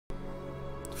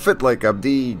Fit like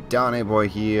Abdi, Danny Boy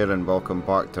here, and welcome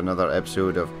back to another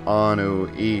episode of Anno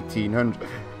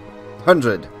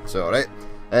 1800.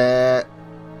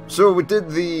 So we did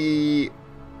the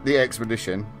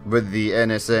expedition with the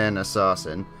NSN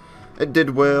assassin. It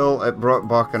did well. It brought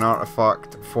back an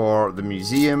artifact for the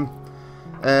museum.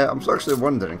 I'm actually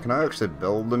wondering, can I actually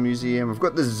build the museum? I've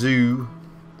got the zoo,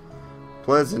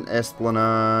 Pleasant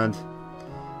Esplanade.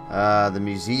 The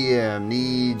museum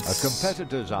needs... A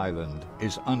competitor's island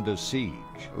is under siege.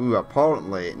 Ooh,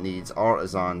 apparently it needs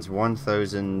artisans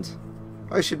 1,000.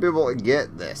 I should be able to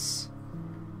get this.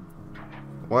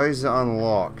 Why is it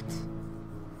unlocked?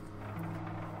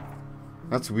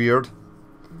 That's weird.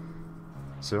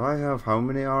 So I have how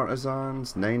many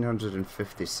artisans?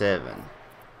 957.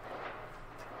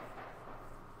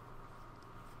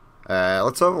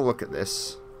 Let's have a look at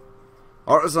this.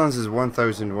 Artisans is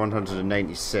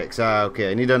 1,196.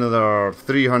 Okay, I need another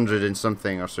 300 and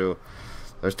something or so.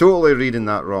 I was totally reading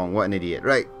that wrong. What an idiot.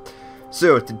 Right,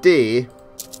 so today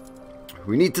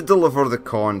we need to deliver the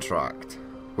contract,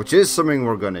 which is something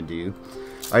we're going to do.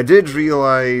 I did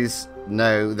realise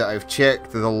now that I've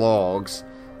checked the logs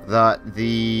that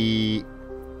the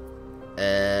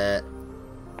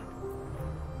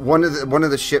one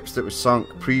of the ships that was sunk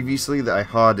previously that I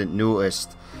hadn't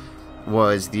noticed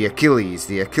was the Achilles.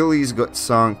 The Achilles got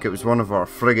sunk. It was one of our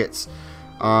frigates,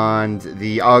 and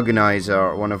the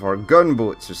Agonizer, one of our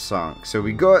gunboats, was sunk. So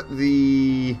we got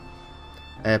the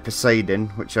Poseidon,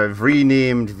 which I've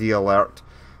renamed the Alert.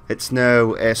 It's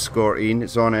now escorting.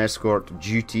 It's on escort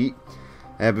duty.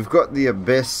 We've got the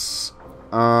Abyss,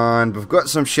 and we've got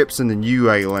some ships in the new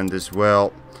island as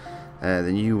well.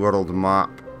 The new world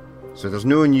map. So there's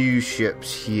no new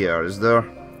ships here, is there?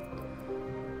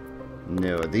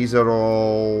 No, these are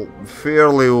all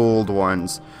fairly old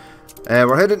ones.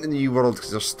 We're heading to the new world because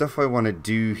there's stuff I want to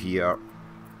do here.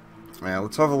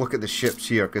 Let's have a look at the ships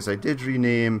here, because I did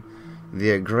rename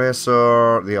the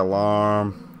Aggressor, the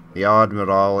Alarm, the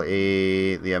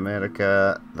Admiralty, the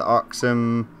America, the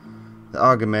Axum, the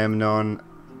Agamemnon,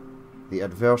 the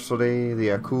Adversary,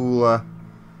 the Aquila,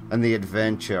 and the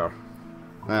Adventure.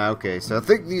 Okay, so I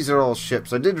think these are all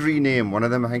ships. I did rename one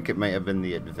of them. I think it might have been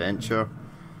the Adventure.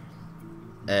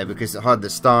 Because it had the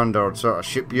standard sort of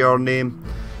shipyard name.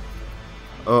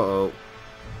 Uh-oh.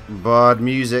 Bad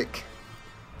music.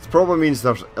 This probably means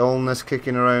there's illness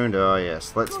kicking around. Oh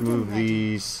yes, let's move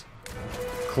these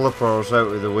clippers out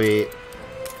of the way.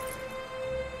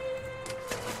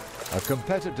 A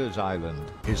competitor's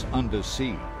island is under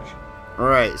siege.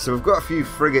 Alright, so we've got a few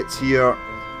frigates here.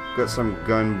 Got some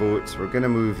gunboats. We're gonna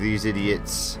move these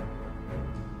idiots.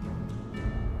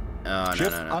 Oh,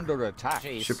 Ship no. under attack.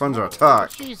 Ship under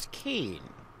attack. She's keen.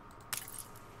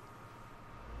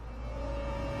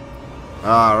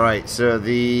 Alright, so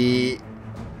they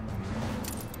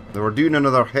were doing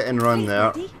another hit and run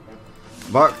there.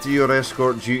 Back to your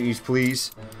escort duties,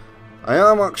 please. I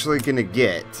am actually going to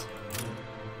get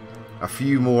a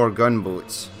few more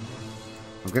gunboats.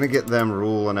 I'm going to get them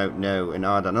rolling out now and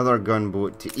add another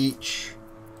gunboat to each.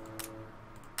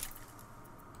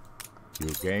 You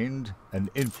gained an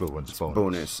influence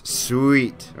bonus.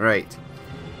 Sweet. Right.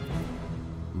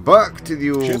 Back to the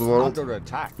old Ship world. under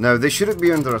attack. Now, they shouldn't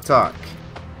be under attack.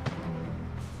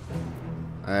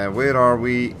 Where are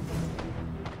we?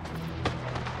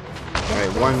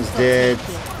 Right, one's dead.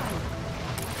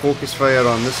 Focus fire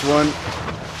on this one.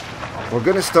 We're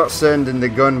going to start sending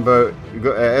the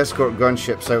escort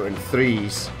gunships out in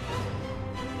threes,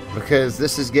 because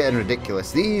this is getting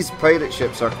ridiculous. These pirate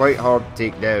ships are quite hard to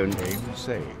take down. Aim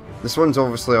save. This one's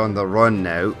obviously on the run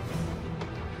now.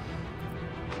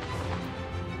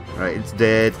 Right, it's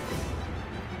dead.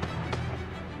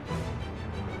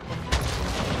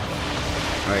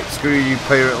 Right, screw you,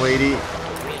 pirate lady.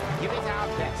 We'll give it our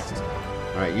best.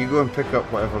 Right, you go and pick up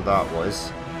whatever that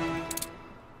was.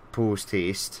 Post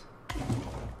haste.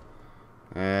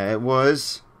 It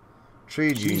was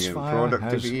trade union, Ceasefire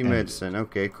productivity has medicine.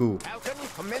 Okay, cool. Falcon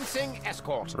commencing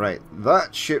escort. Right,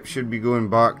 that ship should be going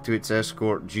back to its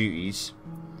escort duties.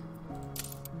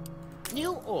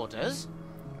 New orders.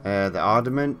 The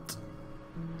Adamant.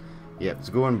 Yep, it's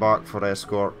going back for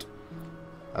escort.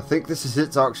 I think this is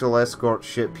its actual escort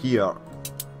ship here.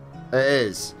 It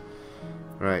is.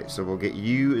 Right, so we'll get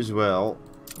you as well.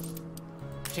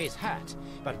 She's hurt,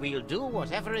 but we'll do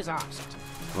whatever is asked.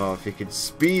 Well, if you could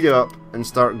speed up and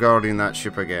start guarding that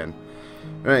ship again.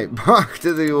 Right, back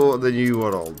to the new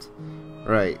world.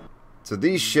 Right, so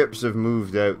these ships have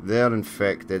moved out. They're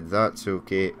infected. That's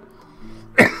okay.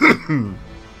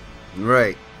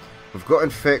 Right, we've got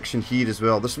infection here as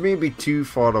well. This may be too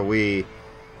far away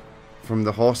from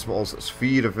the hospital's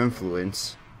sphere of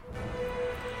influence.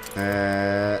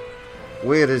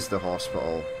 Where is the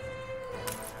hospital?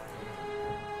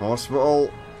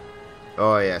 Hospital?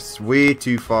 Oh yes, way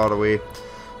too far away.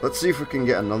 Let's see if we can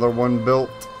get another one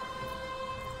built.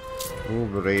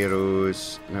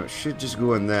 Obreros. Now it should just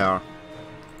go in there.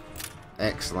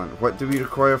 Excellent. What do we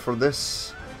require for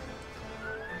this?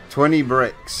 20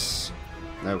 bricks.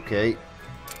 Okay.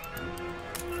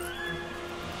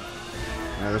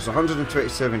 Now there's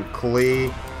 127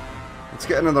 clay. Let's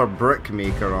get another brick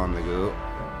maker on the go.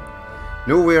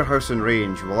 No warehouse in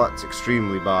range. Well, that's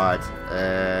extremely bad.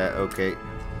 Okay.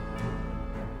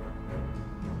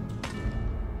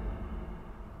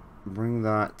 Bring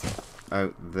that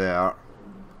out there.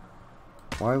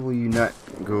 Why will you not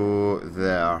go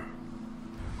there?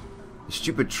 The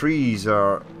stupid trees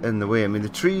are in the way. I mean, the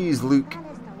trees look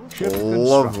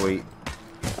lovely.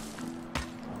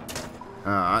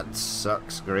 Ah, that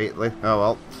sucks greatly. Oh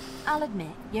well. I'll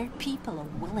admit, your people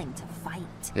are willing to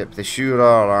fight. Yep, they sure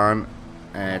are, Anne.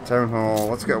 Town hall.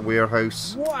 Let's get a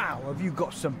warehouse. Wow, have you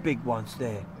got some big ones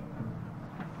there?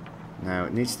 Now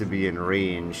it needs to be in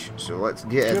range, so let's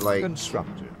get it like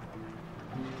constructed.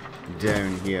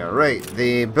 Down here. Right,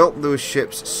 they built those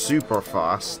ships super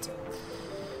fast.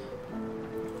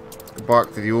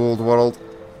 Back to the old world.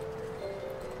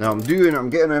 Now I'm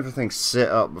getting everything set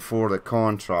up before the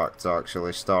contracts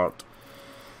actually start.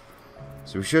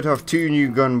 So we should have 2 new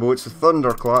gunboats. The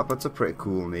Thunderclap, that's a pretty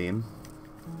cool name.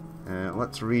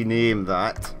 Let's rename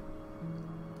that.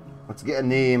 Let's get a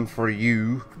name for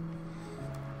you.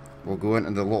 We'll go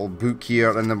into the little book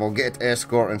here and then we'll get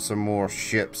escorting some more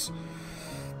ships.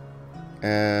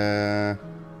 Right,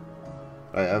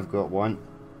 I've got one.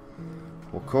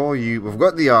 We'll call you... We've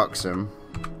got the Axiom.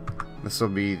 This will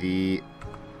be the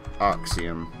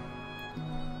Axiom.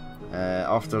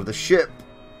 After the ship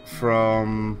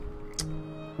from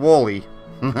Wally.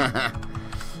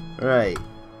 Right.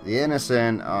 The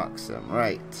NSN Axiom.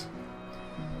 Right.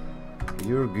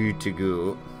 You're good to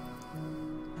go.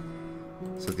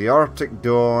 So the Arctic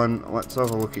Dawn. Let's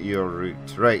have a look at your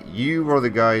route. Right. You were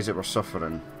the guys that were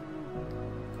suffering.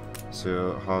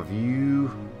 So have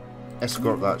you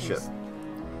escort that ship.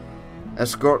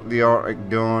 Escort the Arctic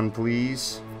Dawn,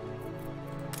 please.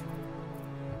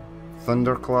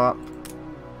 Thunderclap.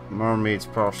 Mermaid's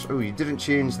Purse. Oh, you didn't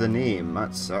change the name.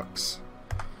 That sucks.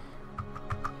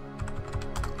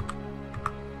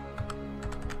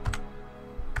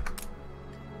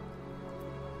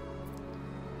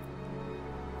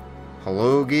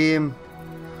 Hello, game?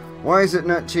 Why is it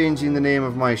not changing the name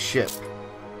of my ship?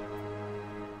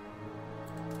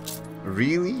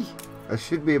 Really? I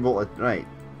should be able to... Right.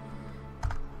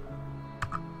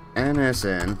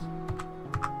 NSN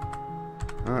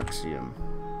Axiom.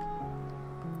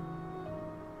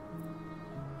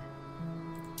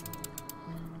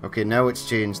 Okay, now it's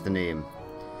changed the name.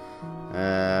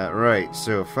 Right,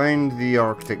 so find the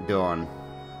Arctic Dawn.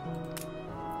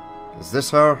 Is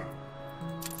this her?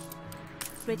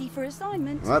 Ready for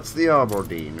assignment? That's the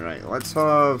Aberdeen, right. Let's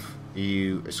have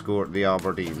you escort the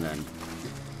Aberdeen then.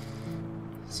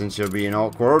 Since you're being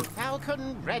awkward.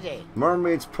 Falcon ready.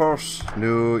 Mermaid's Purse.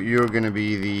 No, you're gonna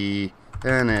be the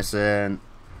NSN.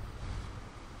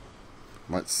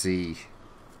 Let's see.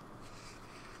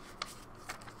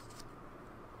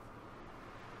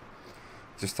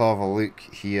 Just have a look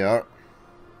here.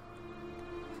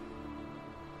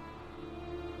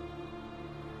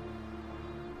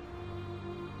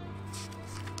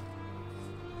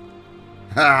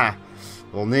 Ha!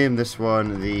 We'll name this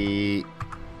one the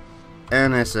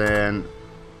NSN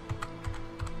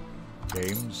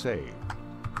Game saved.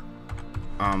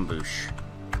 Ambush.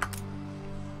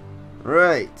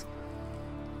 Right.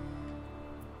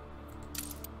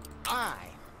 Aye.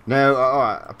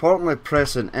 Now, apparently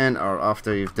pressing enter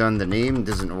after you've done the name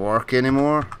doesn't work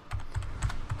anymore.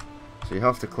 So you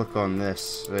have to click on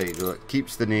this. There you go. It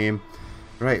keeps the name.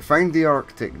 Right, find the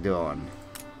Arctic Dawn.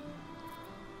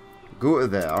 Go to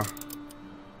there.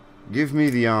 Give me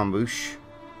the ambush.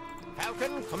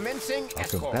 Falcon commencing A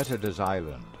escort. competitor's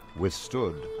island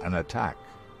withstood an attack.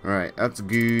 Right, that's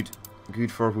good.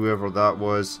 Good for whoever that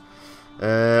was.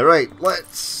 Right,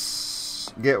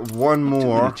 let's get one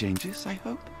more. Changes, I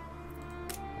hope.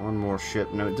 One more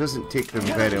ship. Now, it doesn't take them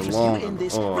very long.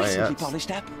 Oh, hey, that's polished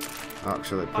app.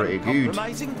 actually pretty good.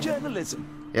 Compromising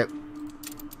journalism. Yep.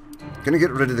 Gonna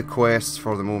get rid of the quests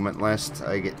for the moment, lest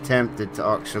I get tempted to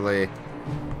actually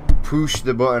push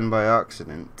the button by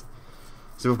accident.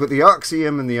 So we've got the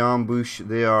Axiom and the Ambush.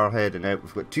 They are heading out.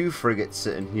 We've got 2 frigates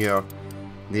sitting here.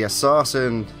 The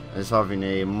Assassin is having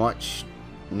a much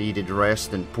needed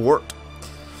rest in port.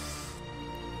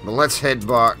 But let's head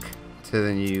back to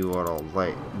the new world.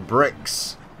 Like,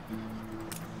 bricks.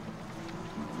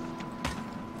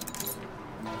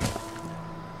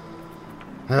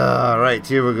 Right,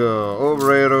 here we go.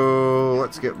 Over arrow.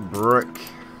 Let's get brick.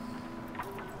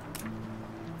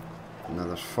 Now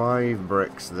there's 5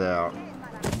 bricks there.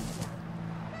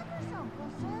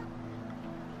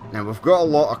 Now we've got a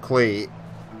lot of clay.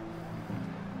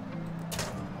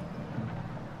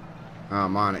 Oh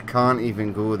man, it can't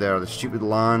even go there. The stupid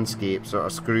landscape sort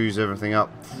of screws everything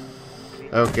up.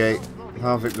 Okay,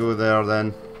 have it go there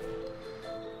then.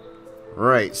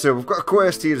 Right, so we've got a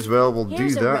quest here as well. We'll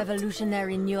Here's do that. a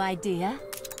revolutionary new idea.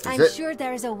 I'm it? sure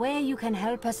there's a way you can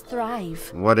help us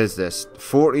thrive. What is this?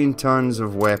 14 tons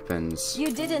of weapons.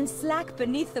 You didn't slack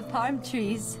beneath the palm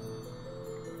trees.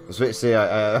 I was about to say,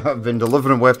 I've been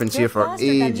delivering weapons here for faster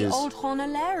than ages. the old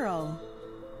Honolero.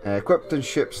 Equipped in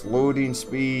ships, loading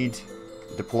speed,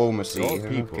 diplomacy. Your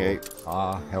people Okay.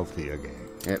 are healthy again.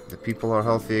 Yep, the people are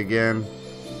healthy again.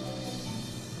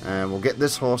 And we'll get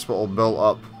this hospital built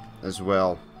up as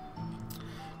well.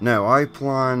 Now, I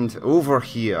planned over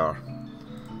here.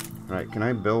 Right, can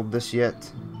I build this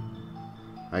yet?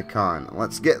 I can't.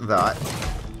 Let's get that.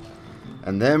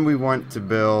 And then we want to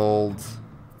build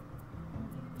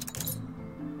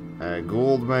a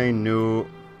gold mine, no.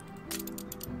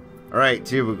 Alright,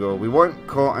 here we go. We want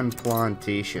cotton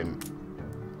plantation.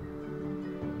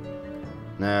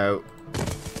 Now,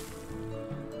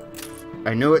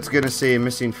 I know it's going to say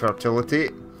missing fertility,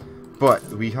 but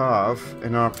we have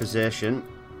in our possession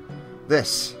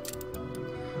this.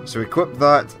 So equip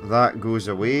that, that goes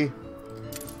away.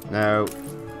 Now,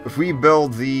 if we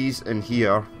build these in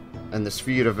here, in the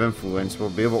sphere of influence,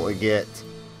 we'll be able to get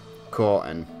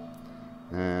cotton.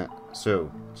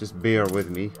 So, just bear with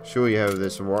me, show you how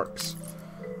this works.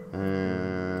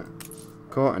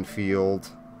 Cotton field.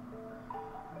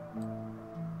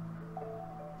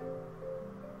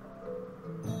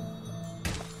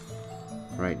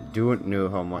 Right, don't know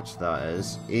how much that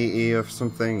is. 80 of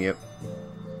something, yep.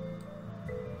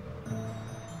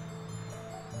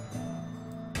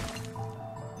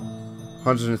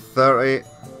 $130.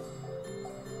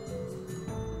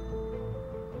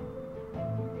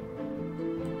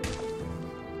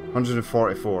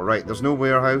 $144. Right, there's no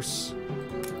warehouse.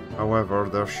 However,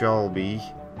 there shall be.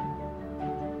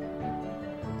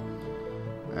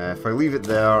 If I leave it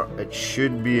there, it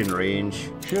should be in range.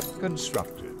 Ship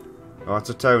constructed. Oh, it's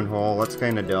a town hall. That's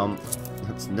kind of dumb.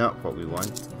 That's not what we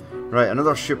want. Right,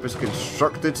 another ship is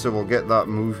constructed, so we'll get that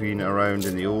moving around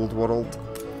in the old world.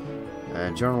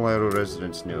 Journal Aero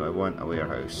residence, no, I want a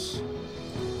warehouse.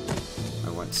 I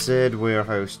want said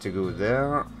warehouse to go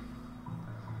there.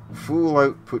 Full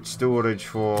output storage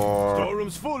for...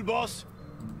 Storeroom's full, boss.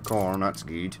 corn, that's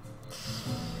good.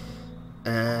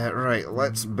 Right,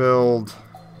 let's build...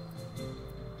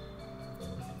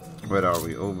 Where are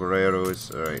we? Over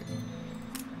arrows, alright.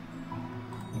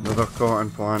 Another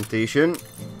cotton plantation.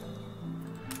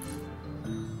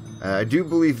 I do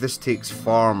believe this takes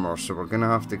farmers, so we're going to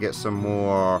have to get some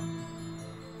more...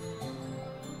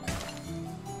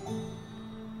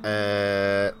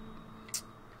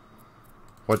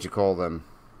 what do you call them?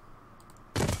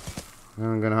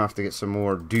 I'm going to have to get some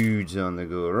more dudes on the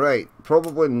go. Right,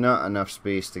 probably not enough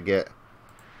space to get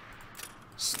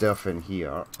stuff in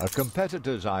here. A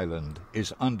competitor's island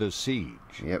is under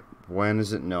siege. Yep, when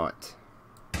is it not?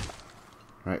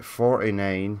 Right,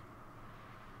 49.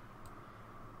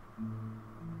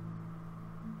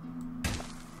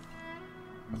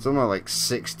 It's only like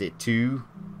 62.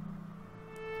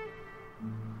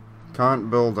 Can't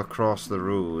build across the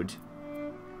road.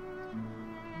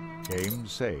 Game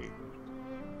saved.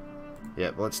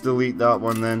 Yep, let's delete that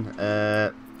one then.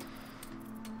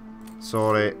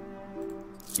 Sorry.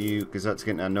 You, because that's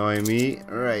going to annoy me.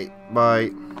 Right,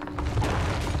 bye.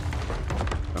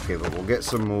 Okay, but we'll get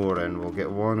some more in. We'll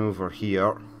get one over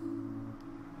here.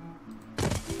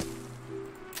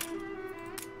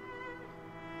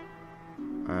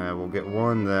 We'll get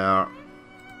one there.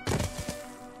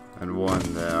 And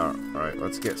one there. Alright,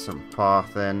 let's get some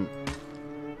path in.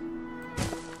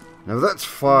 Now that's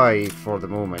 5 for the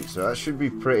moment, so that should be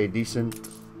pretty decent.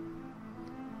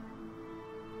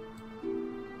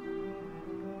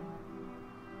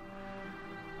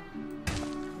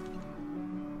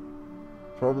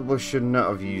 Probably should not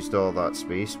have used all that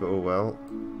space, but oh well.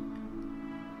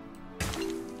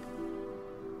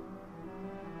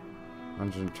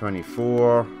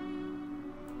 $124.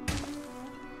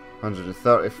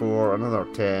 $134, another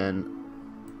 10.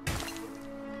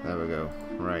 There we go.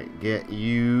 Right, get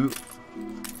you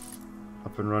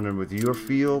up and running with your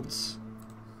fields.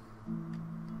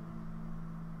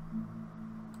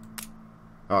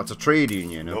 Oh, it's a trade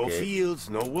union, okay. No fields,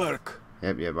 no work.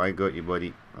 Yep, yep, I got you,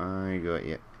 buddy. I got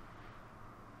you.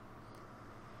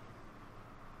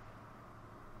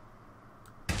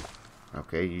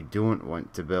 Okay, you don't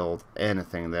want to build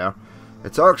anything there.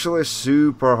 It's actually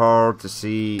super hard to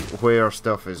see where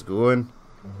stuff is going.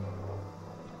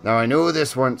 Now I know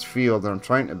this wants field, and I'm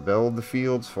trying to build the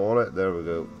fields for it. There we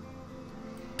go.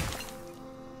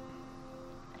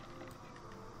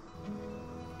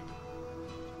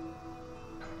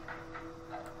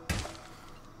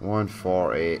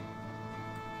 $140.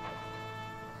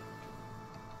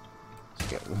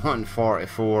 Let's get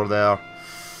 144 there.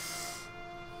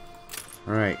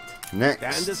 Right,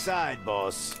 next. Stand aside,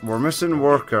 boss. We're missing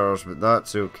workers, but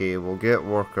that's okay. We'll get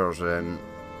workers in.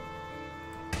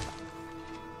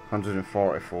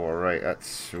 144, right, that's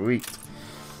sweet.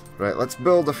 Right, let's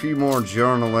build a few more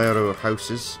Jornalero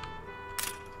houses.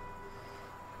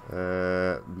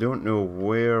 Don't know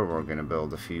where we're going to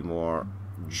build a few more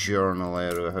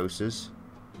Jornalero houses.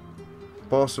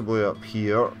 Possibly up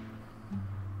here.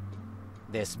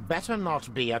 This better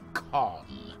not be a con.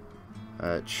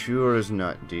 It sure is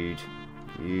not, dude.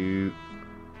 You...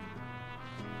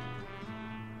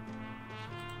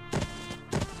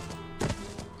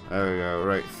 There we go,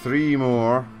 right, 3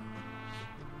 more.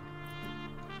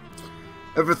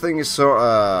 Everything is sort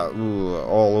of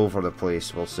all over the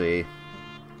place, we'll say,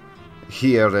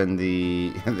 here in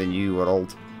the new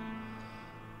world.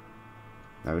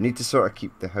 Now we need to sort of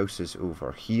keep the houses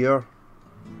over here.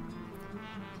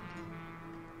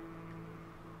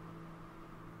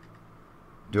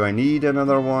 Do I need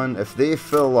another one? If they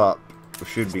fill up, we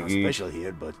should be good. Special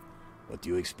here, but what do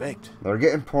you expect? They're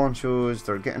getting ponchos,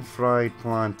 they're getting fried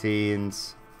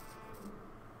plantains.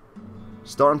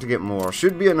 Starting to get more.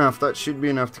 Should be enough, that should be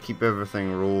enough to keep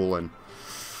everything rolling.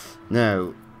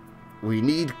 Now, we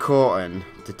need cotton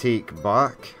to take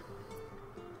back.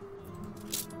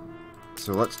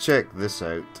 So let's check this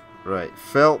out. Right,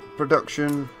 felt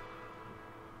production.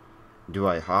 Do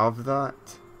I have that?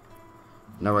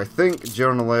 Now I think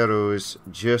Jornaleros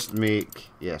just make,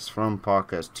 yes, from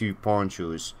Pacas 2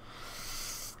 ponchos.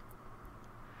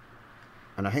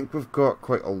 And I think we've got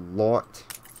quite a lot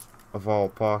of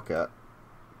alpaca.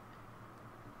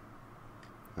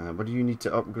 What do you need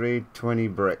to upgrade? 20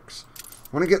 bricks.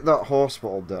 I want to get that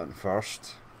hospital done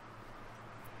first.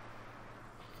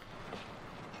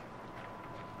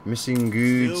 Missing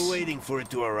goods. Still waiting for it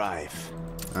to arrive.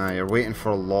 Ah, you're waiting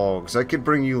for logs. I could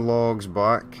bring you logs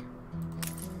back.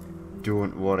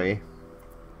 Don't worry.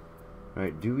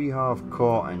 Right, do we have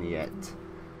cotton yet?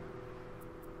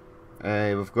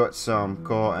 We've got some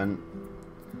cotton.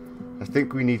 I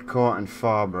think we need cotton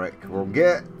fabric. We'll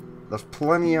get... There's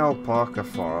plenty of alpaca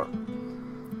fur.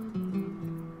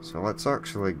 So let's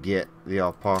actually get the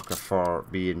alpaca fur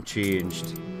being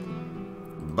changed.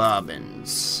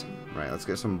 Bobbins. Right, let's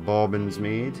get some bobbins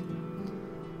made.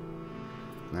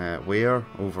 Where?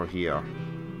 Over here.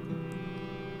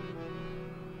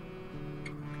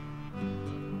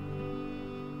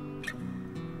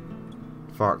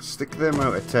 In fact, stick them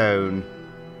out of town.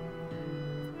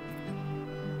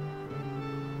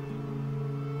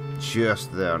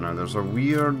 Just there. Now there's a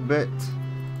weird bit.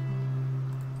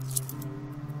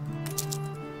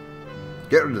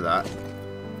 Get rid of that.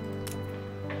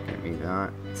 Get me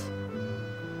that.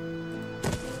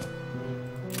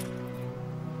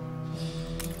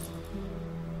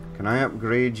 Can I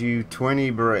upgrade you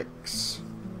 20 bricks?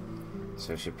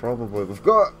 So I should probably... We've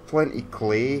got plenty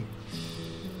clay.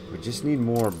 We just need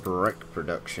more brick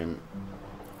production.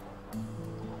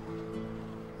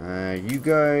 You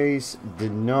guys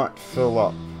did not fill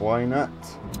up. Why not?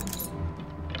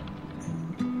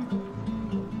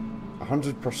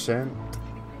 100%.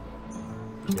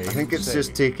 I think it's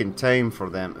just taking time for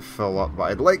them to fill up, but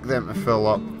I'd like them to fill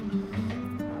up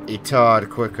a tad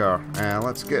quicker.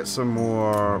 Let's get some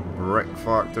more brick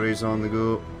factories on the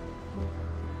go.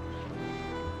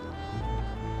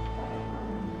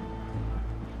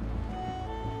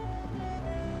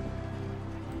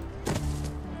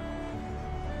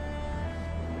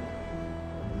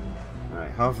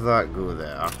 Have that go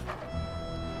there.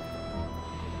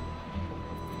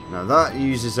 Now that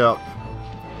uses up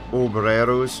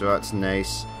obreros, so that's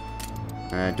nice.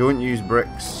 Don't use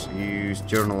bricks, use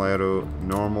Jornalero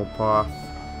normal path.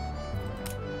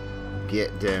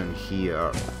 Get down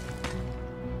here.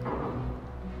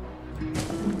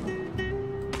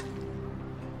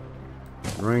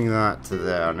 Bring that to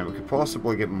there. Now we could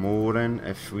possibly get more in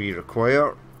if we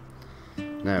require.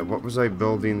 Now, what was I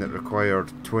building that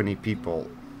required 20 people?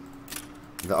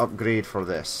 The upgrade for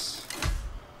this.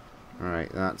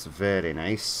 Alright, that's very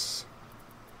nice.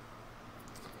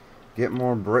 Get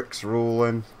more bricks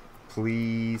rolling,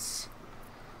 please.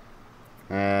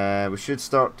 We should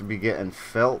start to be getting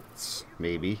felts,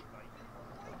 maybe.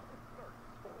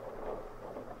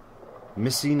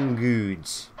 Missing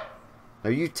goods. Now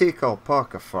you take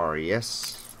alpaca fur,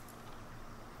 yes?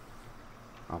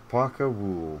 Alpaca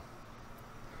wool.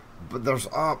 But there's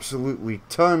absolutely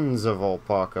tons of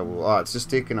alpaca wool. Ah, it's just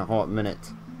taking a hot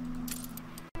minute.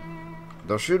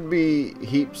 There should be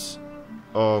heaps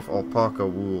of alpaca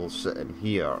wool sitting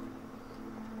here.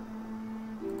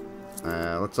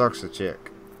 Let's actually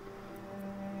check.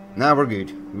 Nah, we're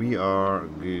good. We are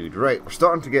good. Right, we're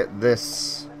starting to get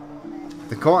this.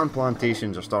 The cotton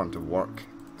plantations are starting to work.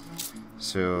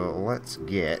 So let's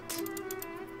get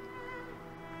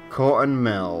cotton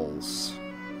mills.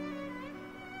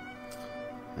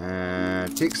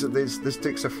 This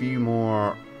takes a few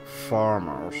more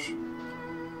farmers.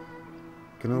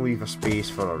 Gonna leave a space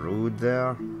for a road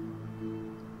there.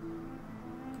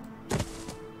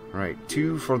 Right,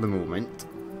 2 for the moment.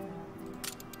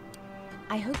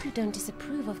 I hope you don't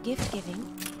disapprove of gift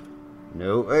giving.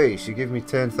 No, hey, she gave me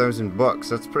 10,000 bucks.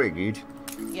 That's pretty good.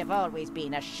 You've always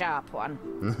been a sharp one.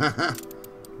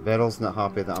 Beryl's not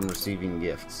happy that I'm receiving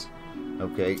gifts.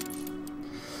 Okay.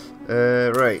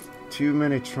 Right. Too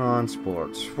many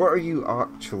transports. What are you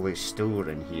actually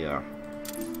storing here?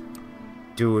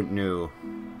 Don't know.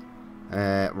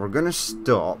 We're gonna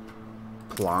stop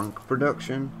plank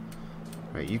production.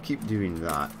 Right, you keep doing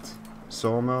that.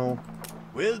 Sawmill.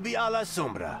 Will be a la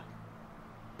sombra.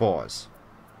 Pause.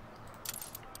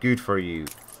 Good for you.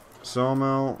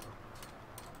 Sawmill.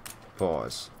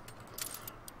 Pause.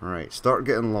 Right, start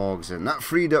getting logs in. That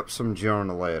freed up some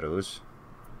journaleros.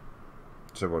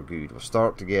 So we're good. We'll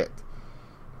start to get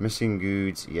missing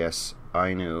goods. Yes,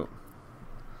 I know.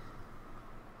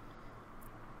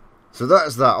 So that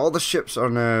is that. All the ships are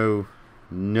now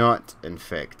not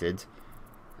infected.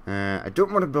 I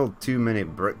don't want to build too many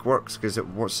brickworks because at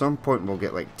some point we'll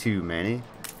get like too many.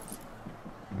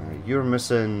 You're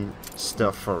missing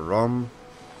stuff for rum.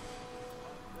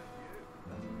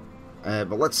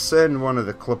 But let's send one of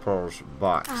the clippers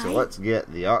back. So let's get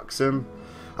the Oxum.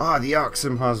 Ah, the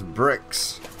Oxum has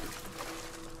bricks.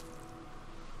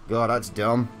 God, that's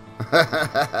dumb.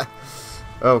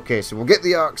 Okay, so we'll get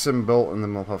the Oxum built and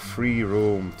then we'll have free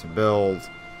roam to build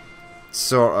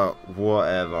sort of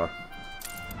whatever.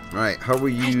 Right, how are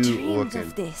you looking?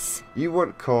 Of this. You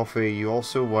want coffee, you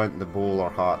also want the bowler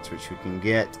hats, which we can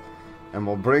get. And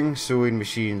we'll bring sewing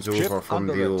machines over from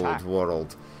the old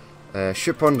world.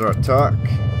 Ship under attack.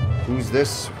 Who's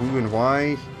this? Who and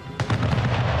why?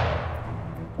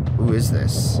 Who is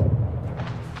this?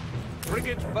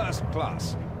 Frigate first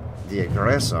class. The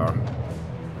aggressor?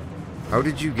 How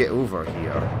did you get over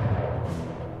here?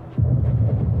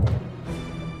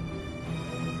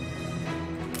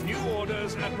 New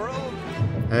orders, Admiral.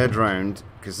 Head round,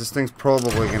 because this thing's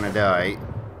probably gonna die.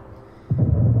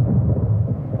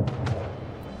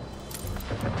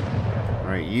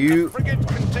 Right, you... Frigate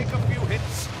can take a few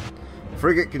hits.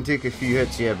 Frigate can take a few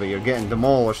hits, yeah, but you're getting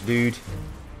demolished, dude.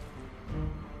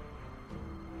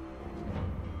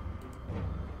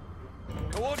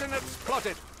 Coordinates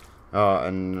plotted.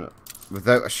 And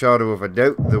without a shadow of a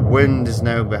doubt, the wind is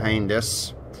now behind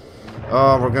us.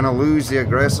 Oh, we're gonna lose the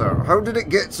aggressor. How did it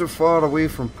get so far away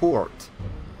from port?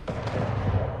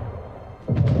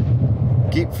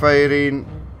 Keep firing.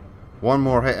 One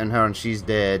more hit on her and she's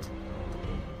dead.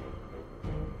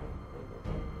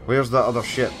 Where's that other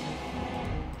ship?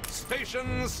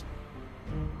 Stations.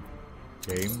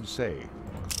 Game saved.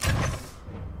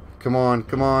 Come on,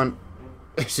 come on.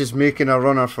 It's just making a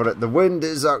runner for it. The wind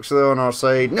is actually on our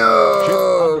side. No!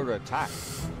 Ship under attack.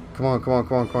 Come on, come on,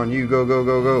 come on, come on. You go, go,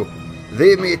 go, go.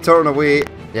 They may turn away.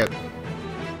 Yep.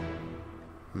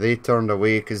 They turned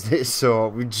away because they saw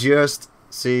we just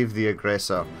saved the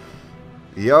aggressor.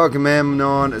 The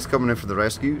Agamemnon is coming in for the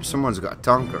rescue. Someone's got a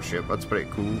tanker ship. That's pretty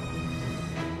cool.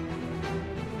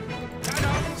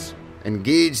 Cannons.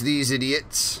 Engage these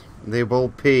idiots. They will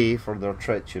pay for their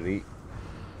treachery.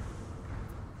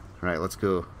 Right, let's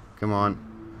go. Come on.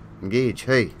 Engage.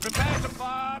 Hey. Prepare to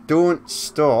fire. Don't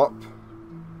stop.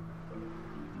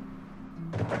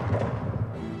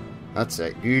 That's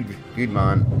it. Good. Good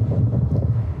man.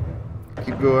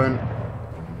 Keep going.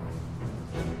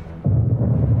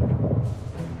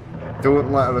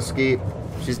 Don't let her escape.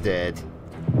 She's dead.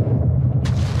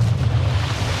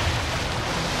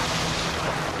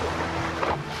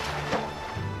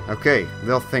 Okay,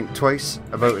 they'll think twice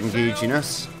about engaging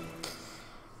us.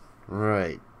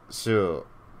 Right, so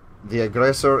the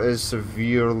aggressor is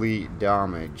severely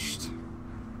damaged.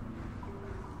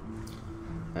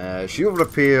 She'll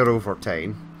repair over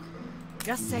time.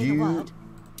 Just say the word.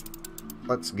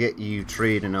 Let's get you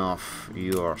trading off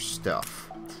your stuff.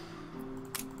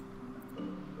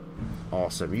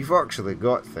 Awesome, you've actually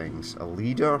got things. A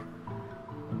leader.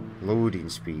 Loading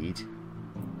speed.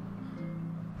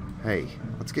 Hey,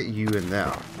 let's get you in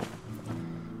there.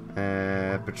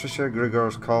 Patricia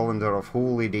Grigor's Calendar of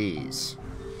Holy Days.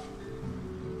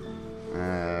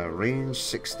 Range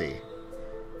 60.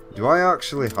 Do I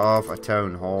actually have a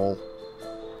town hall?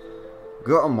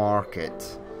 Got a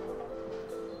market.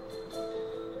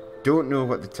 Don't know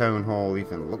what the town hall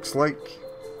even looks like.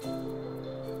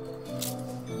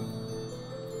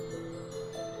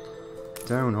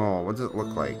 Town hall, what does it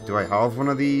look like? Do I have one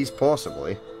of these?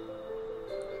 Possibly.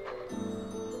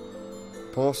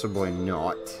 Possibly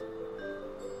not.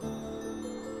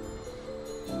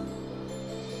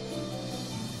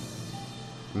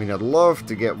 I mean, I'd love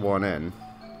to get one in.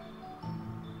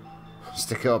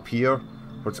 Stick it up here,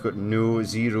 where it's got no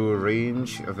zero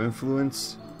range of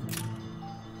influence.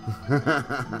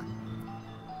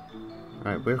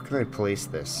 Right, where can I place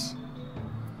this?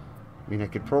 I mean, I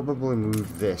could probably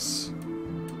move this.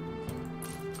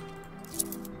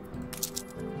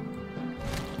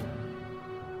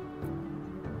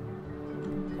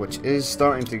 Which is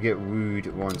starting to get wooed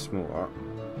once more.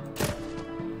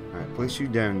 Right, place you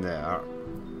down there.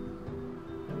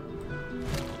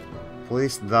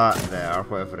 Place that there,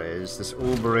 whatever it is. This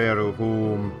Oberero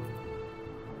home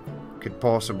could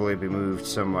possibly be moved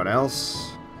somewhere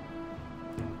else.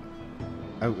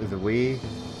 Out of the way.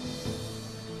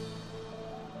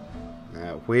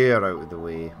 Where out of the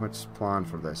way? What's the plan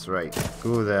for this? Right,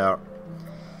 go there.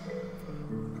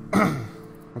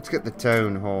 Let's get the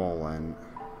town hall in.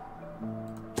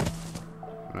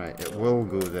 Right, it will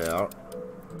go there.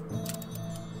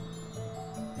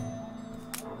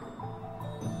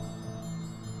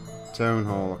 Town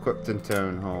hall, equipped in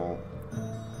town hall.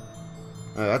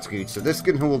 Oh, that's good. So this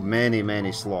can hold many,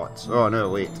 many slots. Oh no,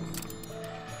 wait.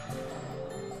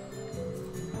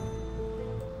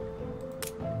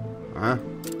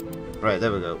 Right,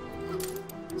 there we go.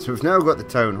 So we've now got the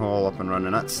town hall up and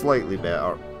running. That's slightly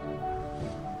better.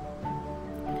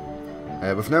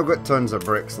 We've now got tons of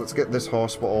bricks. Let's get this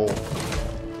hospital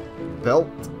built.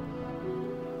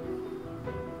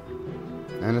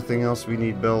 Anything else we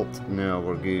need built? No,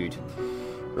 we're good.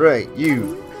 Right, you.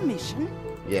 New commission?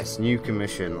 Yes, new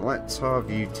commission. Let's have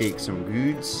you take some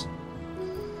goods.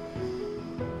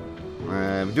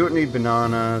 We don't need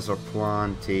bananas or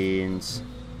plantains.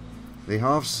 They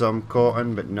have some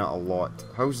cotton, but not a lot.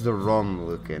 How's the rum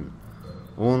looking?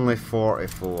 Only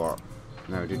 44.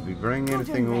 Now, did we bring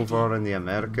anything over in the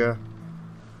America?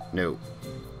 No.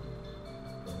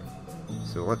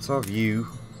 So let's have you,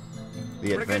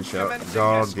 the adventure,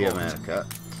 guard the America.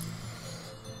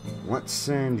 Let's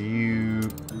send you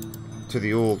to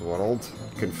the old world.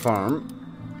 Confirm.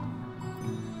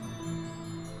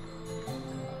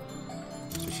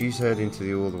 So she's heading to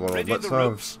the old world. Let's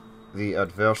have the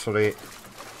adversary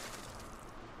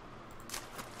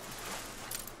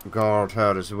guard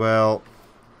her as well.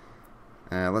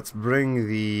 Let's bring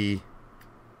the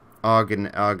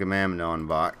Agamemnon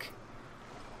back,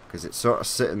 because it's sort of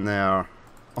sitting there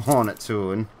on its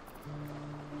own.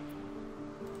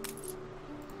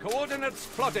 Coordinates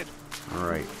plotted.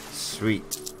 Alright,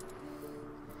 sweet.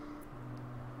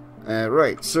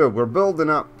 Right, so we're building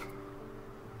up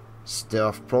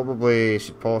stuff. Probably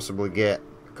should possibly get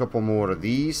a couple more of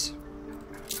these.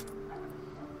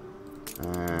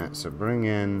 So bring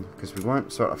in, because we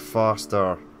want sort of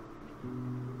faster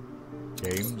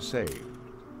Game saved.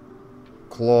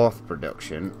 cloth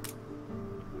production.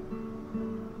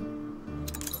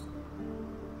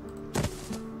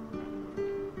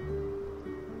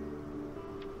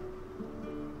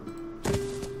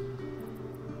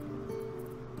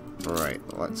 Right,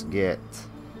 let's get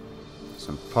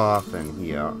some path in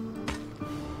here.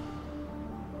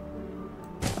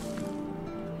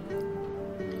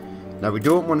 Now we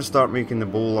don't want to start making the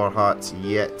bowler hats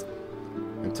yet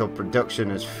until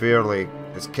production is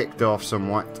kicked off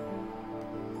somewhat.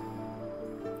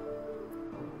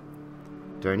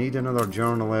 Do I need another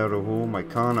journal arrow home? I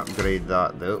can't upgrade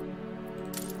that though.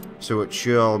 So it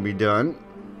shall be done.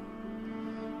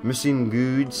 Missing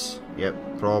goods?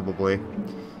 Yep, probably.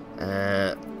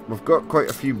 We've got quite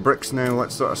a few bricks now.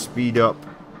 Let's sort of speed up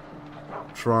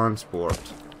transport,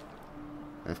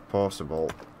 if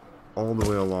possible. All the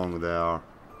way along there.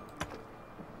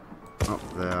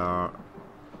 Up there.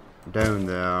 Down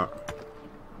there.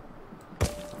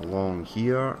 Along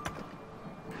here.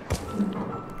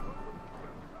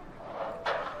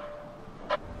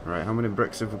 Right, how many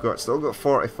bricks have we got? Still got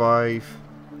 45.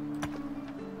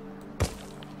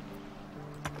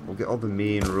 We'll get all the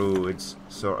main roads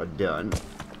sort of done.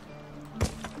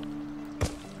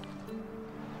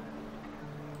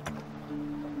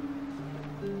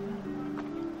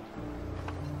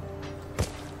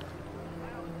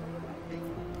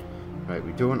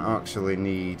 we don't actually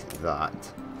need that.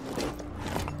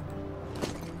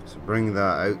 So bring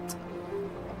that out.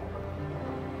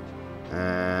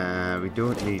 We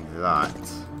don't need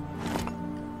that.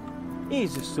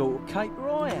 Here's the sort of caper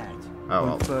I had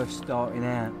when first starting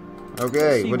out.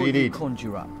 Okay, what do you need?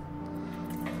 Conjure up.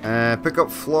 Pick up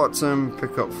Flotsam,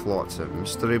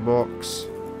 Mystery box.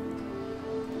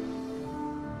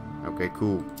 Okay,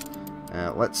 cool.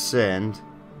 Let's send.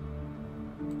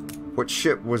 What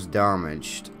ship was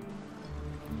damaged?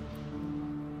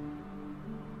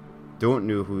 Don't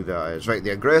know who that is. Right, the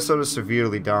aggressor is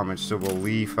severely damaged, so we'll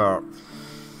leave her.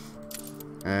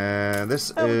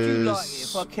 This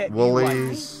is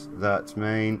Woolly's. That's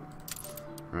mine.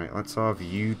 Right, let's have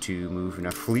you two moving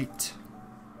a fleet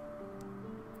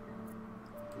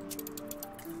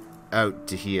out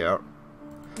to here.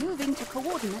 Moving to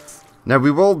coordinates. Now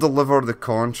we will deliver the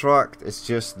contract. It's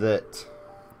just that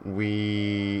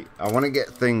I want to get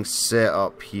things set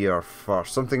up here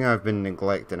first. Something I've been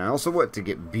neglecting. I also want to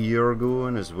get beer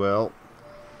going as well.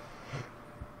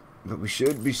 But we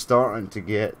should be starting to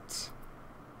get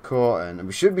cotton, and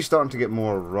we should be starting to get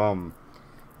more rum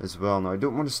as well. Now I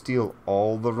don't want to steal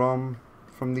all the rum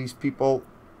from these people.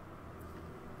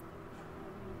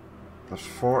 There's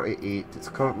 48. It's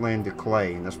currently in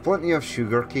decline. There's plenty of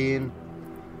sugarcane.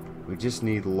 We just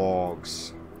need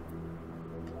logs.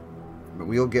 But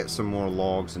we'll get some more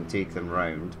logs and take them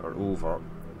round, or over.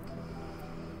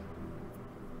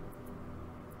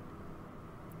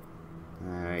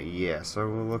 Yeah, so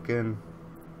we're looking.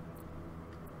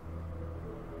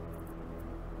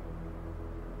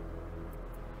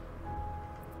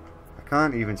 I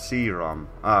can't even see rum.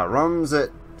 Rum's at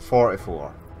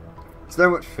 44. It's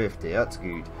now at 50, that's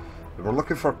good. We're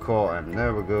looking for cotton.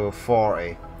 There we go,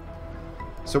 40.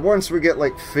 So once we get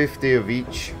like 50 of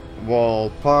each,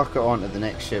 we'll park it onto the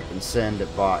next ship and send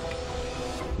it back.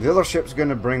 The other ship's going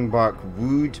to bring back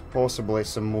wood, possibly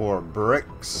some more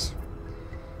bricks.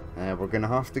 We're going to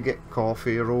have to get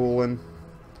coffee rolling.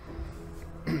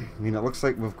 I mean, it looks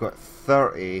like we've got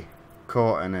 30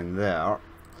 cotton in there.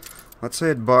 Let's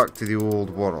head back to the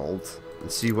old world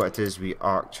and see what it is we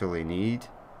actually need.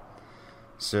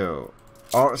 So,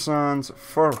 artisans,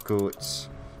 fur coats.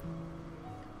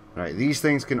 Right, these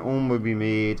things can only be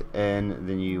made in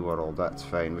the new world, that's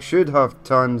fine. We should have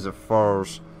tons of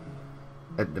furs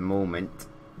at the moment.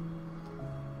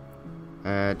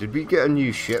 Did we get a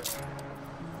new ship?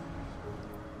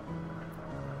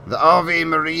 The Ave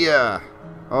Maria!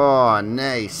 Oh,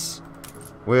 nice.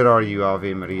 Where are you,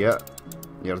 Ave Maria?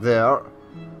 You're there.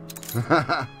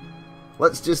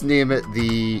 Let's just name it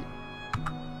the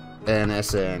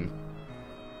NSN.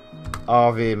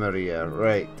 Ave Maria,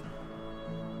 right.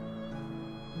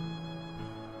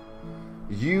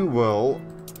 You will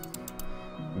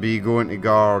be going to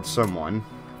guard someone.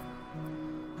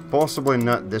 Possibly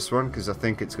not this one, because I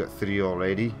think it's got 3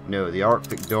 already. No, the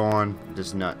Arctic Dawn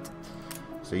does not.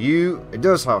 So it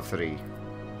does have 3.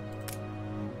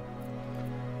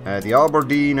 The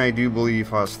Aberdeen, I do believe,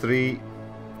 has 3.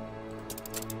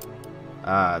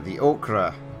 The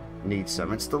Okra needs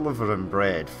some. It's delivering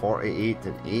bread. 48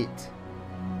 and 8.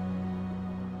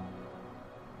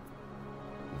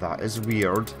 That is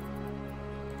weird.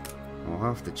 We'll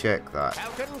have to check that.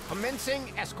 Falcon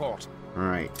commencing escort.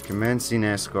 Right, commencing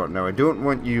escort. Now I don't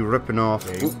want you ripping off.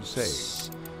 Oops.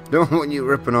 Don't want you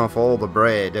ripping off all the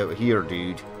bread out here,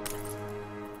 dude.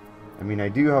 I mean, I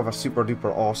do have a super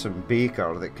duper awesome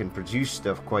baker that can produce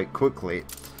stuff quite quickly.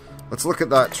 Let's look at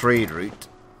that trade route.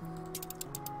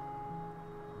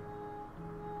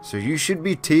 So you should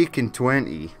be taking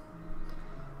 20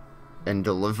 and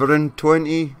delivering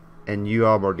 20 in New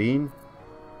Aberdeen.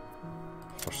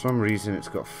 For some reason it's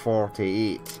got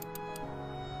 48.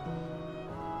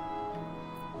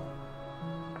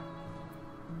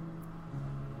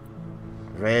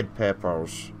 Red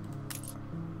peppers.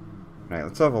 Right,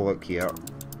 let's have a look here.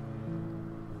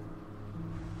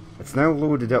 It's now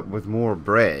loaded up with more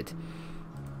bread.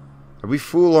 Are we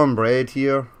full on bread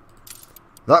here?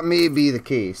 That may be the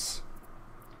case.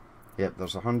 Yep,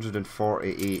 there's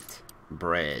 148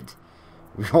 bread.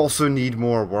 We also need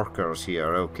more workers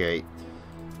here, okay.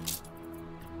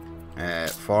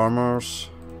 Farmers.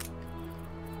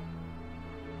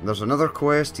 There's another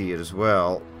quest here as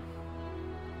well.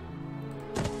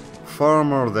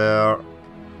 Farmer there.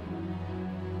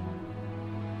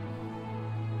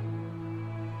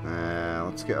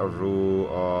 Let's get a row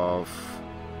of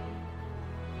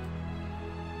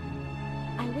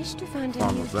I wish to find a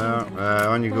farmers new there. kingdom,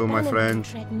 On you where go, my Anno friend.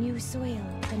 can tread new soil,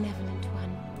 benevolent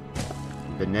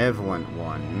one. Benevolent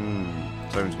one.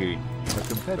 Sounds good. A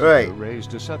competitor Right.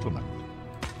 raised a settlement.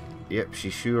 Yep, she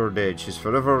sure did. She's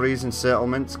forever raising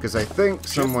settlements, because I think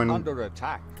someone... under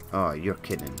attack. Oh, you're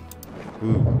kidding.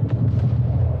 Ooh.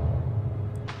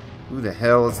 Who the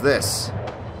hell is this?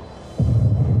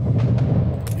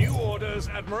 New orders,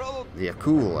 Admiral. The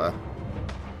Akula.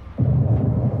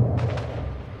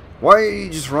 Why are you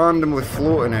just randomly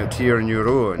floating out here on your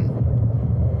own?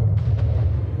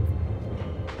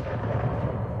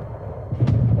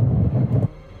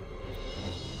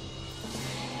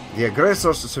 The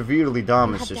aggressor's severely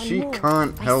damaged, so she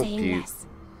can't help you.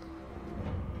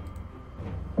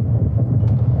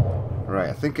 Right,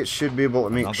 I think it should be able to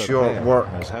make short work.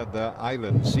 Has had their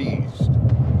island seized.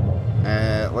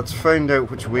 Let's find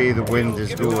out which way the wind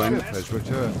is going. Ship has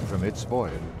returned from its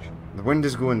voyage. The wind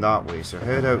is going that way, so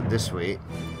head out this way.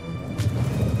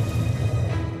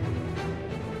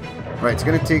 Right, it's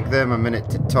going to take them a minute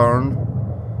to turn.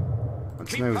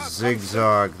 Let's now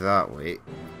zigzag that way.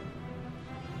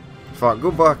 In fact,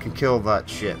 go back and kill that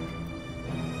ship.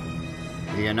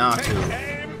 The Anno.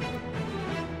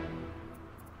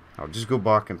 I'll just go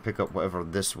back and pick up whatever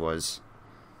this was.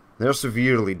 They're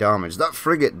severely damaged. That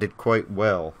frigate did quite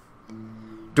well.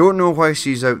 Don't know why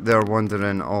she's out there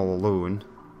wandering all alone.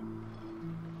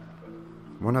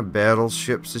 One of Beryl's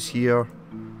ships is here.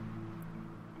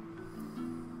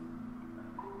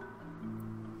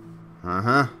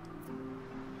 Uh-huh.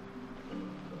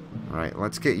 Right,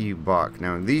 let's get you back.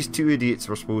 Now, these two idiots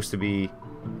were supposed to be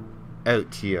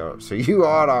out here, so you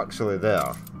are actually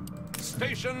there.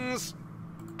 Stations.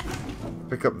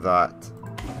 Pick up that.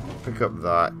 Pick up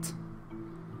that.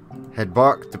 Head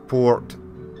back to port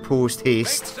post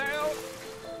haste.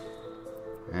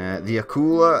 The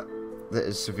Akula that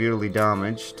is severely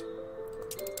damaged.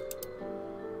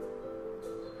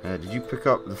 Did you pick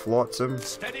up the Flotsam?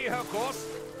 Steady her course.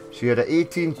 She had an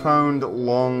 18-pound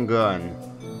long gun.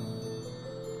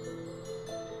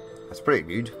 That's pretty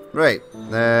good. Right.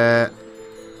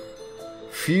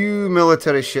 Few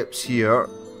military ships here.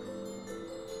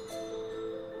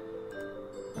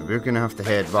 We're going to have to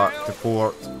head back to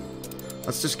port.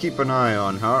 Let's just keep an eye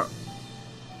on her.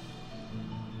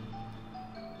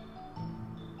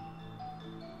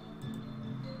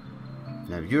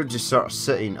 Now you're just sort of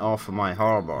sitting off of my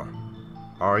harbour.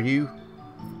 Are you?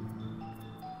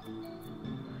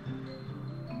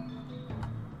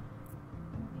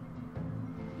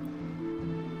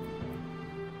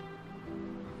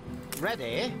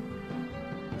 Ready?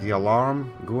 The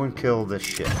alarm. Go and kill this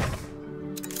ship.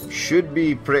 Should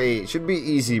be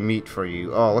easy meat for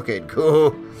you. Oh, look at it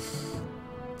go.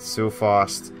 So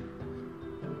fast.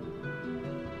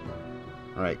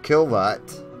 Alright, kill that.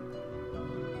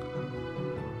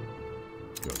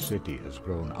 Your city has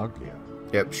grown uglier.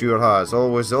 Yep, sure has.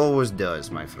 Always does,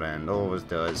 my friend. Always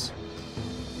does.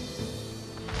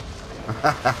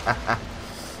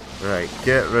 Right,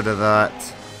 get rid of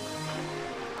that.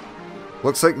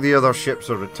 Looks like the other ships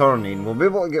are returning. We'll be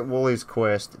able to get Wooly's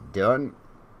quest done.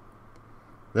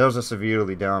 There's a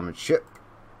severely damaged ship.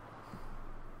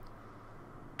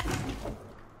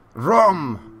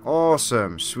 Rum!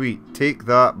 Awesome, sweet. Take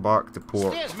that back to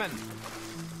port. Steersman.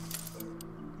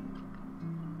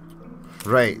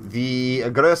 Right, the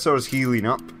aggressor's healing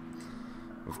up.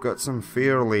 We've got some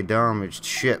fairly damaged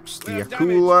ships. The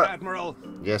Akula.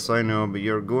 Yes, I know, but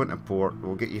you're going to port.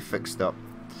 We'll get you fixed up.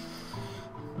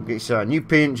 We'll get you a new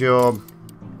paint job.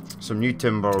 Some new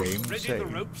timbers.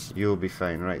 You'll be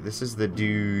fine. Right, this is the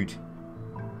dude.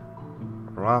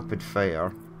 Rapid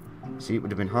fire. See, it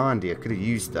would have been handy. I could have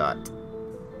used that.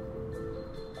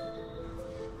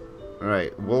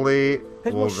 Right, Wooly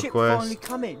will request.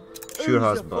 Sure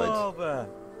has, bud.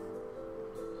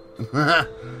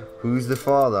 Who's the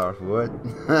father? What?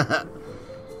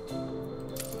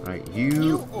 Right,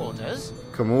 you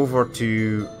come over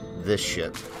to this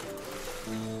ship.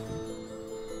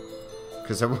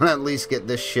 Because I want to at least get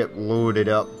this ship loaded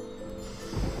up.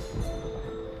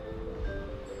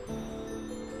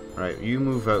 Right, you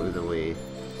move out of the way.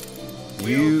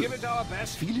 You give it our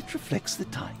best. Feel it reflects the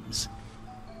times.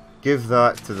 Give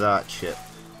that to that ship.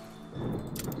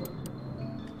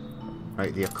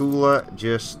 Right, the Akula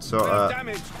just sort of...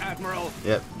 damaged, Admiral.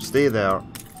 Yep, stay there.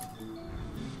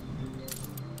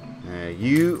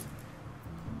 You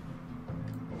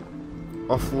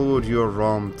offload your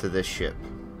ROM to this ship.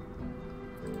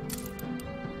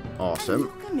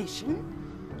 Awesome.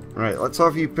 Right, let's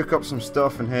have you pick up some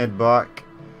stuff and head back.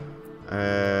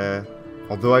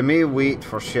 Although I may wait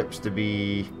for ships to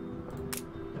be...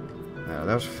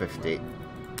 there's 50.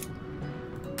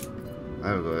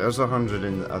 There we go, there's 100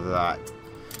 of that.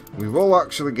 We will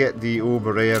actually get the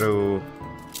Oberero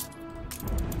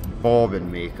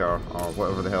bobbin maker, or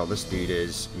whatever the hell this dude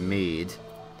is, made.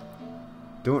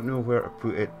 don't know where to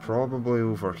put it. Probably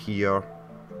over here.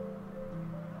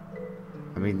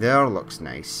 I mean, there looks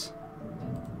nice.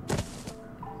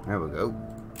 There we go.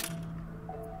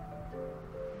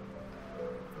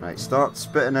 Right, start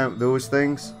spitting out those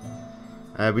things.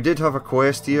 We did have a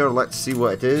quest here. Let's see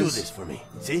what it is. Do this for me.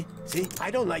 See? See?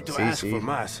 I don't like to ask for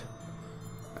mass.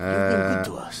 You've been good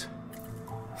to us.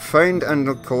 Find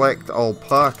and collect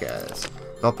alpacas.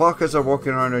 The alpacas are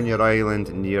walking around on your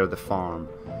island near the farm.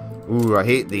 Ooh, I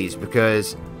hate these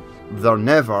because they're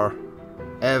never,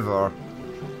 ever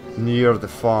near the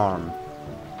farm.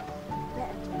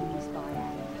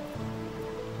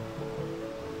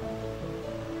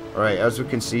 Right, as we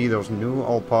can see, there's no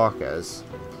alpacas.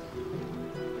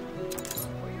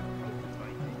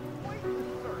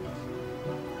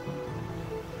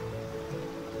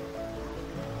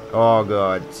 Oh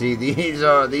god, see,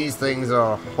 these things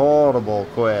are horrible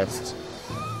quests.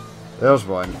 There's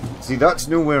one. See, that's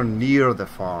nowhere near the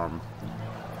farm.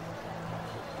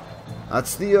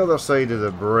 That's the other side of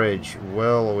the bridge,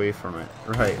 well away from it.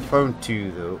 Right, found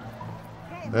two though.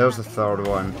 There's the third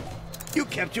one. You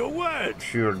kept your word!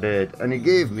 Sure did. And he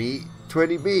gave me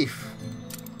 20 beef.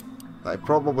 That I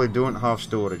probably don't have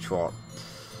storage for.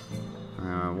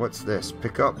 What's this?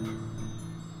 Pick up?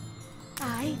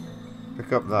 Aye.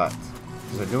 Pick up that.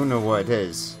 Because I don't know what it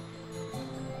is.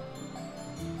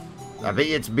 I bet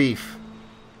it's beef.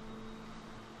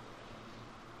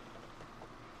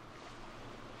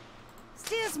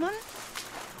 Steersman.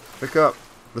 Pick up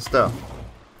the stuff.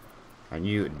 I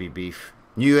knew it'd be beef.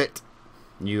 Knew it.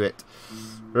 Knew it.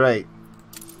 Right.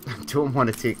 I don't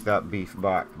want to take that beef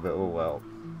back, but oh well.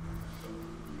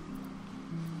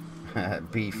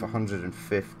 Beef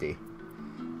 150.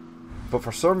 But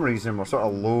for some reason we're sort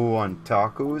of low on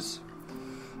tacos.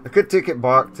 I could take it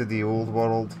back to the old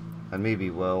world, and maybe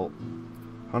will.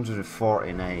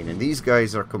 149, and these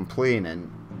guys are complaining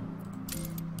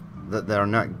that they're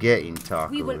not getting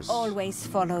tacos. We will always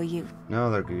follow you.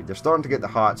 No, they're good. They're starting to get the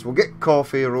hats. We'll get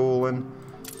coffee rolling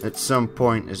at some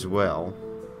point as well.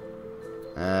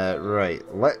 Right,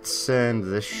 let's send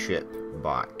this ship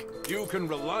back. You can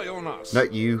rely on us.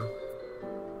 Not you.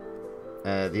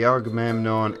 The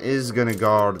Agamemnon is going to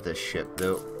guard this ship,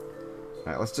 though.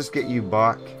 Right, let's just get you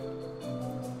back.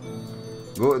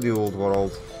 Go to the old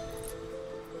world.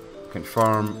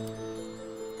 Confirm.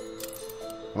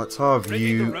 Let's have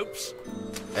you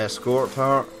escort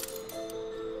her.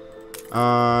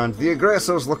 And the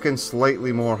aggressor's looking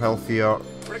slightly more healthier.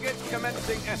 Frigate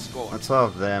commencing escort. Let's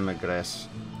have them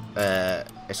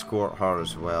escort her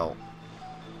as well.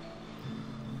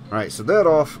 Right, so they're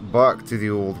off back to the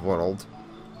old world.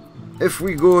 If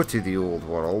we go to the old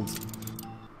world...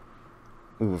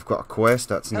 Ooh, we've got a quest,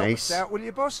 that's nice. Help us out, will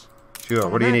you, boss? Sure,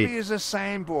 what do you need? I'm happy as a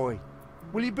sand boy.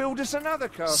 Will you build us another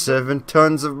castle? 7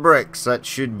 tons of bricks, that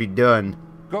should be done.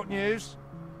 Got news?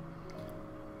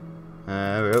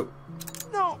 Well.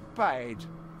 Not bad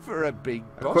for a big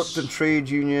boss. Equipped and trade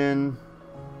union.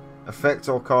 Affect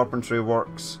all carpentry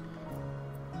works.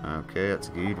 Okay, that's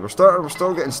good. We're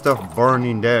still getting stuff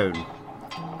burning down.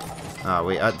 Ah,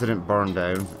 wait, that didn't burn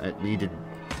down. It needed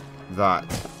that.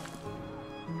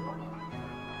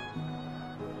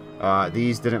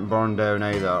 These didn't burn down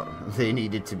either. They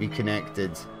needed to be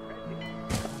connected.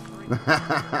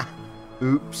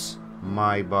 Oops,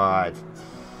 my bad.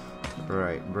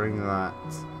 Right, bring that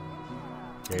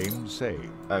Game saved.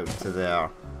 out to there.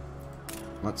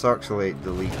 Let's actually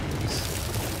delete these.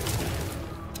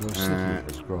 Your city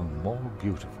has grown more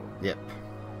beautiful. Yep,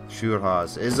 sure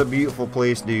has. It is a beautiful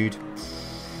place, dude.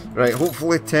 Right,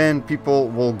 hopefully 10 people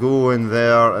will go in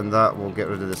there and that will get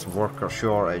rid of this worker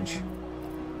shortage.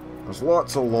 There's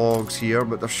lots of logs here,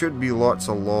 but there should be lots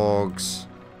of logs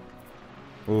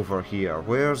over here.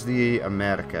 Where's the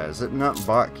America? Is it not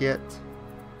back yet?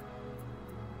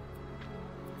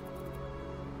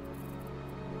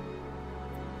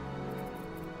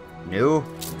 No?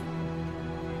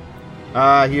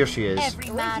 Ah, here she is. Every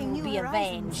man will be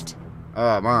avenged.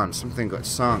 Oh man, something got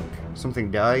sunk. Something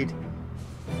died.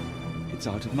 It's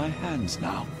out of my hands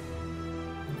now.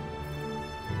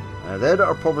 The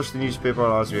editor published the newspaper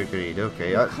as we agreed.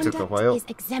 Okay, that took a while. Is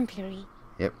exemplary.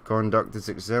 Yep, conduct is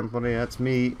exemplary. That's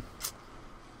me.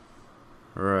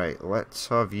 Right, let's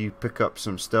have you pick up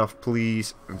some stuff,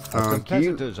 please. And A thank you.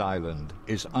 competitor's island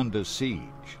is under siege.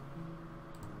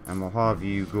 And we'll have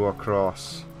you go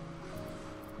across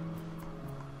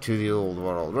to the old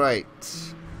world. Right.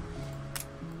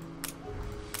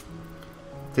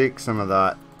 Take some of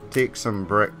that. Take some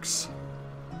bricks.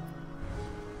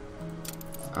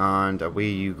 And away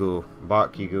you go.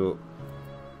 Back you go.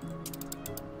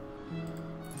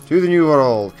 To the New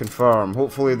World, confirm.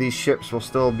 Hopefully these ships will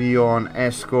still be on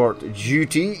escort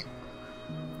duty.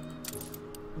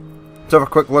 Let's have a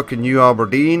quick look at New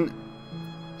Aberdeen.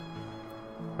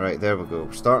 Right, there we go.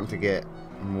 We're starting to get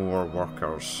more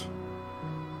workers.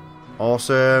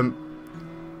 Awesome.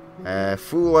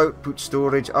 Full output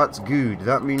storage. That's good.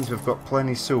 That means we've got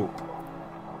plenty soap.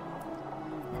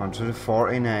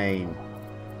 149.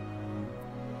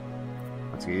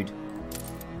 That's good.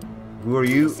 Who are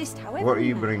you? What are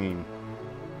you bringing?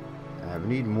 We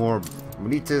need more. We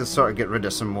need to sort of get rid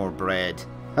of some more bread.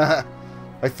 I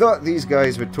thought these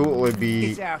guys would totally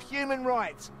be It's our human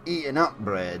rights. eating up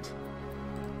bread.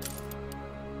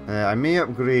 I may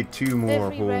upgrade 2 more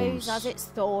Every homes. rose has its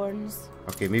thorns.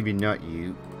 Okay, maybe not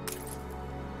you.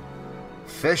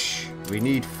 Fish. We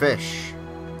need fish.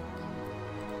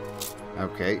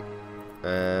 Okay.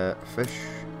 Fish.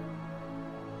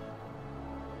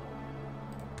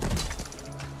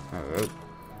 Oh.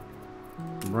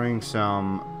 Bring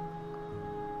some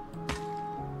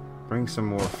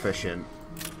more fish in.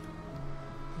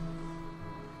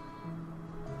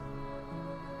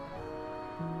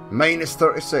 Minus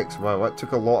 36. Wow, that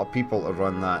took a lot of people to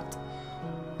run that.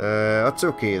 That's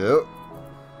okay though.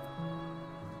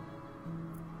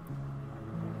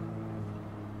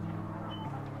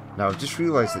 Now I've just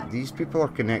realised that these people are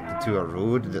connected to a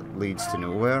road that leads to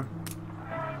nowhere.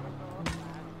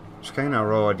 It's kind of a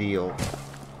raw deal.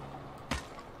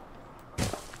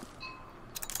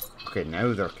 Okay,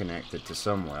 now they're connected to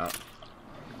somewhere.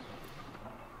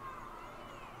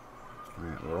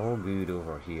 Right, we're all good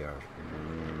over here.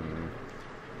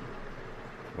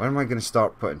 When am I going to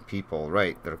start putting people?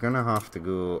 Right, they're going to have to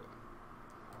go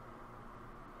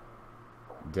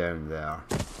down there.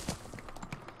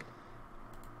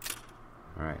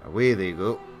 Alright, away they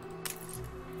go.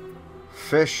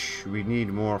 Fish, we need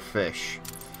more fish.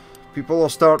 People will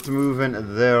start to move into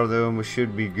there though, and we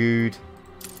should be good.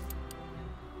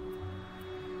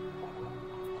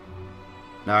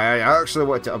 Now, I actually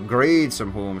want to upgrade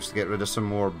some homes to get rid of some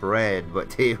more bread,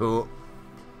 but hey ho.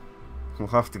 We'll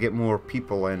have to get more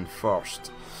people in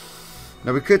first.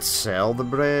 Now, we could sell the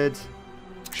bread.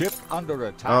 Ship under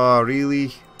attack. Oh,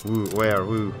 really? Woo, where?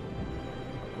 Woo.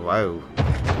 Wow.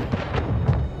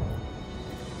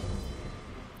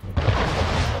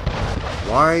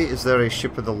 Why is there a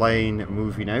ship of the line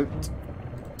moving out?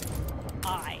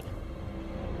 Aye.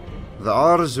 The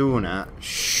Arizona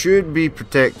should be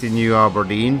protecting New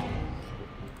Aberdeen.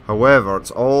 However,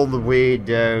 it's all the way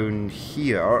down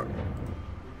here.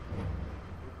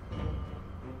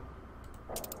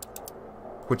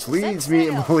 Which leads me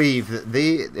to believe that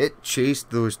it chased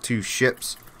those 2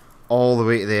 ships all the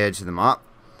way to the edge of the map.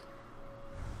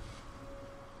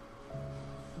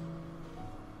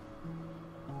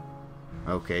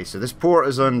 Okay, so this port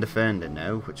is undefended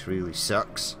now, which really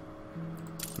sucks.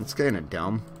 It's kind of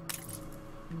dumb.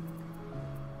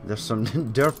 There's some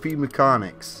derpy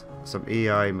mechanics, some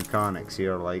AI mechanics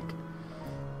here, like.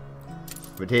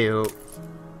 But hey ho.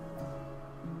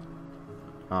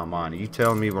 Oh man, are you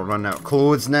telling me we're running out of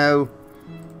clothes now?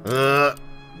 It's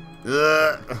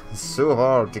so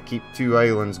hard to keep 2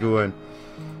 islands going.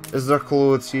 Is there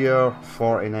clothes here?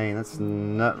 49, that's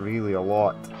not really a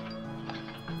lot.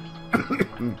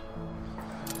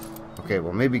 Okay,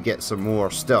 well maybe get some more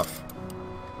stuff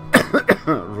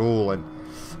rolling.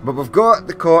 But we've got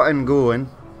the cotton going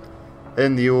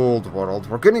in the old world.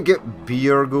 We're going to get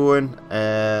beer going.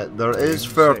 There is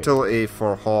fertility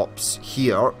for hops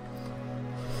here.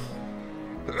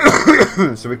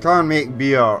 So we can make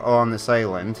beer on this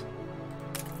island.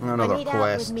 Another I need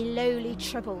quest. out with me lowly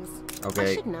troubles.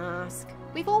 Okay. I shouldn't ask.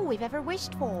 We've all we've ever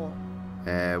wished for.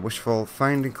 Wishful,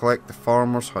 find and collect the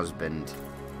farmer's husband.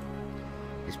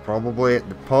 He's probably at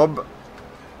the pub.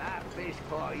 That fish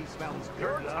pie smells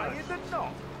good. Tired than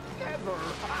not. Ever.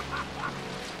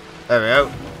 There we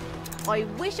go. I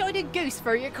wish I'd a goose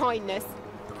for your kindness.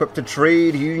 Equipped to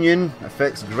trade union.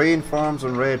 Affects grain farms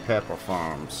and red pepper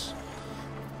farms.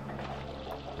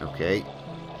 Okay.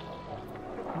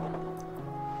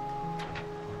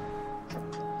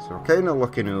 So we're kind of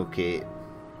looking okay.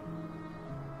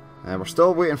 We're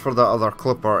still waiting for that other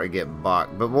clipper to get back,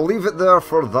 but we'll leave it there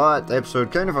for that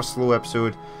episode. Kind of a slow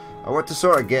episode. I want to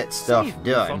sort of get stuff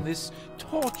done. From this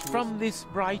torch, from this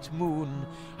bright moon,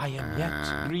 I am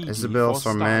yet greedy Isabel for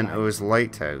starlight. Sarmento's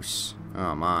lighthouse.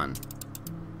 Oh man.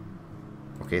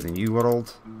 Okay, the New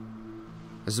World.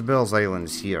 Isabel's island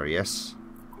is here, yes?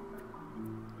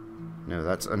 No,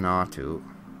 that's Anno.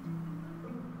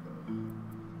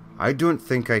 I don't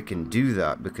think I can do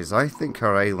that because I think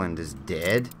her island is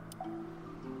dead.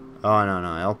 Oh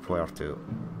no, El Puerto.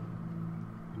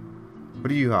 What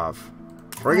do you have?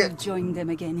 frigate. I'll join them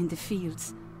again in the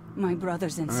fields. My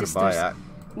brothers and I'm gonna sisters. buy that.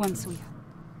 Once we...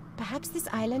 Perhaps this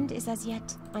island is as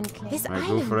yet unclear. This Right,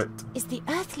 go for it. island is the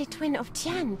earthly twin of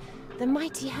Tian, the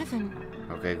mighty heaven.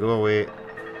 Okay, go away.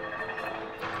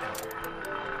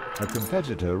 A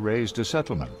competitor raised a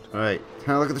settlement. Right,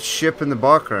 look at the ship in the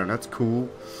background. That's cool.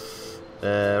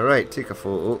 Right, take a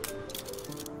photo.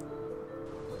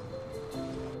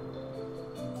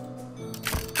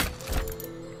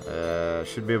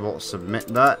 Should be able to submit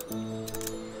that.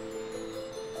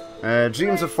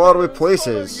 Dreams of faraway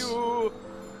places.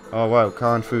 Oh wow,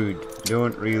 canned food.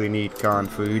 Don't really need canned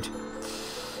food.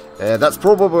 That's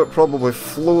probably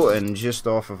floating just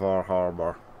off of our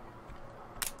harbour.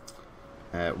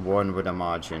 One would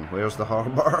imagine. Where's the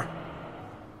harbour?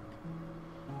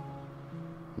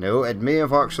 No, it may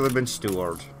have actually been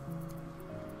stored.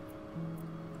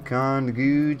 Canned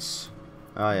goods.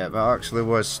 Oh yeah, that actually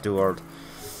was stored.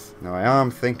 Now I am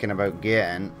thinking about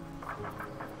getting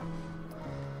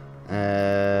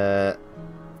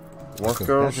workers.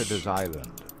 Competitor's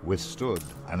island withstood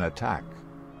an attack.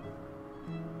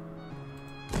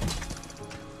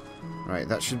 Right,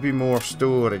 that should be more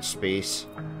storage space.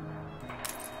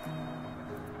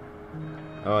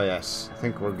 Oh yes, I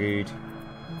think we're good.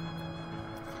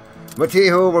 But hey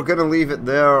ho, we're gonna leave it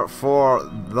there for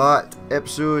that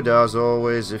episode. As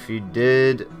always, if you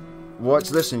did watch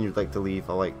this and you'd like to leave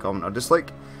a like, comment or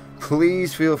dislike,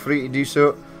 please feel free to do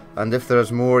so. And if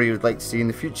there's more you would like to see in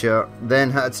the future, then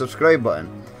hit the subscribe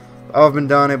button. I've been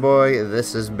Danny Boy,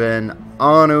 this has been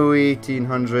Anno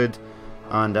 1800,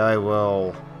 and I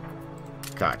will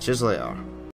catch you later.